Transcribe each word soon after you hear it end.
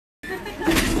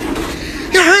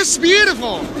hair's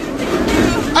beautiful.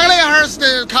 I like your hair's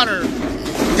the color.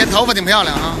 你这头发挺漂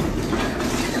亮啊。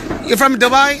You're from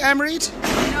Dubai, Emirates?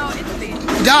 No, Italy.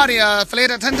 Italy, flight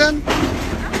attendant.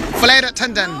 Flight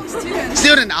attendant.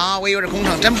 Student 啊，我以为是空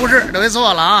乘，真不是，对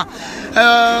错了啊。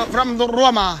From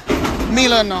Roma,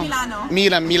 Milano.米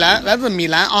兰，来自米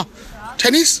兰啊。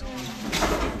Chinese?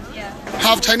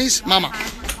 Half Chinese? 妈妈。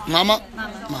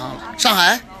上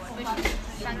海？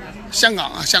香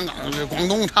港啊，香港广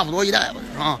东差不多一带吧，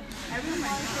啊。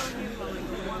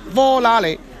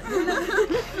Volare.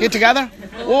 Here together.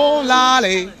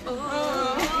 Volare.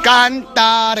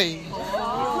 Cantare.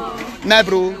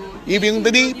 Nebru. Ibing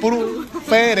di puru.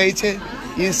 Ferece.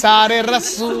 Insare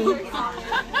rasu.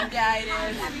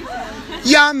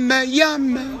 Yam.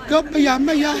 Go yam.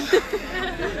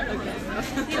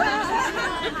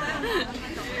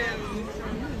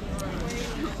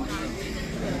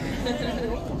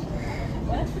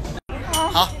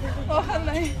 好，我很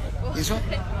累。你说，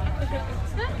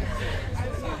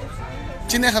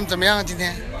今天怎么样？今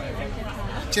天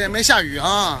没下雨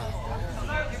啊，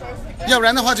要不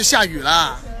然的话就下雨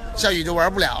了，下雨就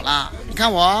玩不了了。你看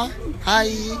我，嗨，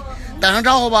打声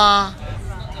招呼吧。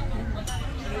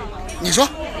你说，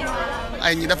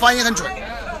哎，你的发音很准，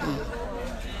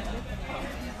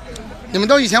你们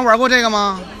都以前玩过这个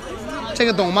吗？这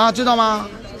个懂吗？知道吗？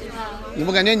你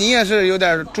不感觉你也是有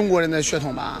点中国人的血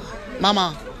统吧？妈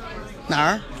妈，哪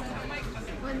儿？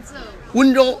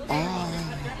温州啊，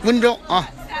温州啊，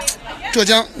浙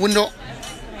江温州。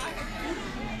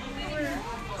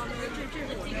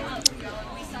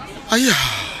哎呀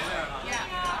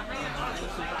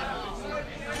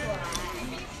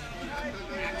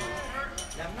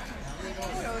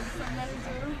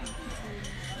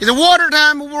，It's water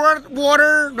time.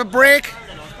 Water. The break.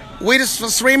 Wait for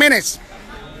 3 minutes.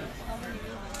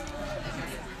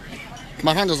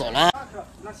 马上就走了。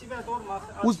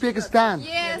Uzbekistan.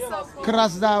 Yes,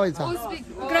 Krasnoyarsk.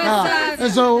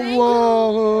 Krasnoyarsk. So,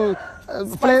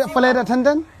 flight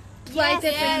attendant. Flight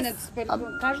attendant.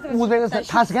 Uzbekistan.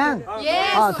 Tashkent.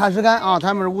 Yes. 啊，塔什干啊，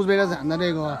他们是乌兹别克斯坦的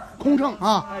这个空乘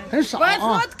啊，很少啊。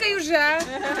Фоткай уже.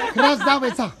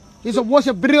 Krasnoyarsk. И что,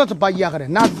 8 берет поехали.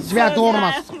 Нас свят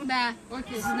тормоз. Да,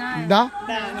 окей, знаю. Да?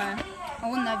 Да.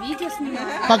 Он на видео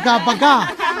снимает. Пока.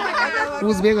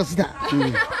 Узбекистан.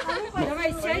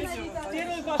 Давай сядь.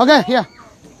 Okay, here.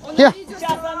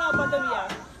 Сейчас она потом я.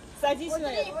 Садись на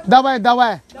это.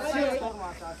 Давай.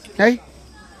 Эй.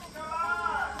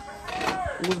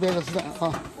 Узбекистан.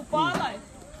 Упала.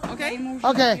 Окей?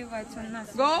 Okay.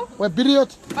 Go. We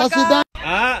берет. Спасибо.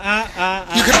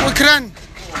 Ukraine.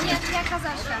 Нет, я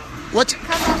казашка. What?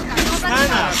 Казашка.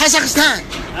 Kazakhstan.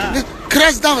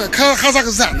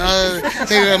 Казахстан.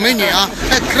 这个美女啊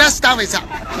，Краснодар.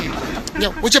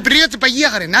我这берет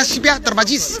поехали. На себя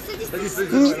тормозись.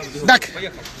 Так.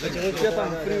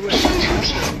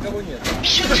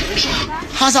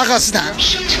 Казахстан.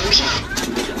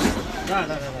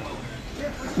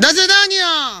 До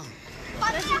свидания.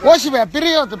 我是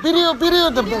берет.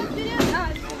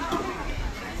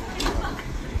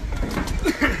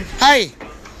 Hi.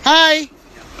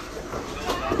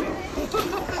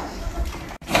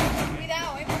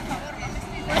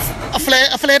 A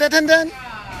flight attendant?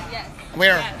 Yes.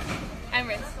 Where?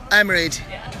 Emirates.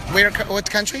 Yeah. Where? What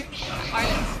country?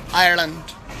 Ireland.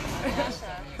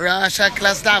 Russia.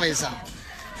 Class Davis.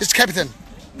 It's captain.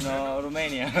 No,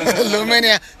 Romania.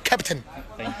 Romania captain.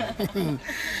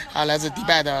 啊，来自迪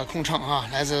拜的空乘啊，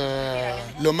来自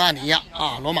罗马尼亚。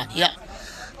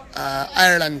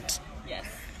Ireland.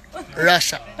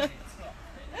 Russia.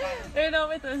 They're not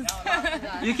with us.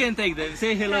 You can take them.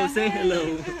 Say hello.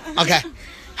 Okay.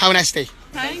 Have a nice day.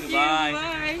 Thank you. Bye.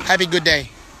 Bye. Have a good day.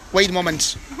 Wait a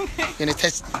moment. You need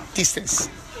test distance.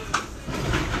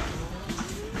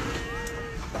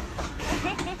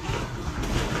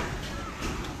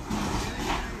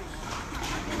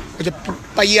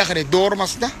 Поехали.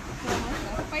 Тормоз, да?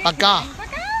 Пока.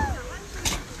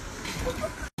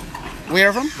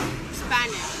 Where from?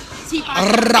 Spanish.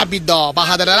 Rápido.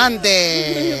 Baja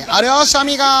adelante. Adiós,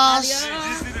 amigas.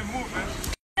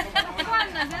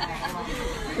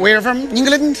 Where from?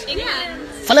 England?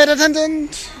 Flight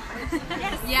attendant?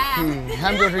 Yeah.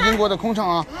 他们就是英国的空乘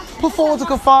啊。Put forward,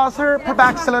 go faster. Put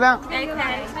back, slow down. Okay. You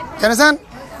understand?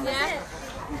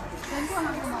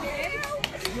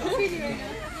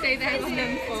 Stay there on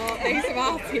them for these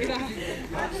parties.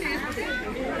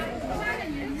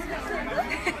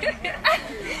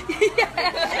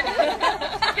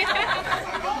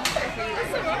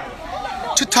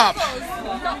 To top.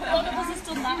 One of us has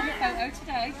done that in a photo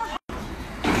today.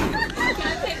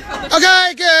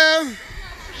 Okay, go.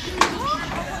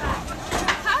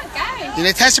 How'd it go? You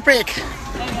need to test a break.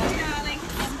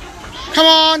 Come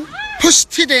on, push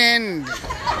to the end. Oh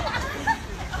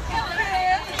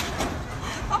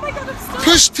my god, I'm stuck.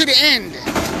 Push to the end.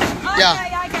 Yeah.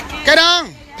 Okay, I get you. Get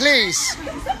on, please.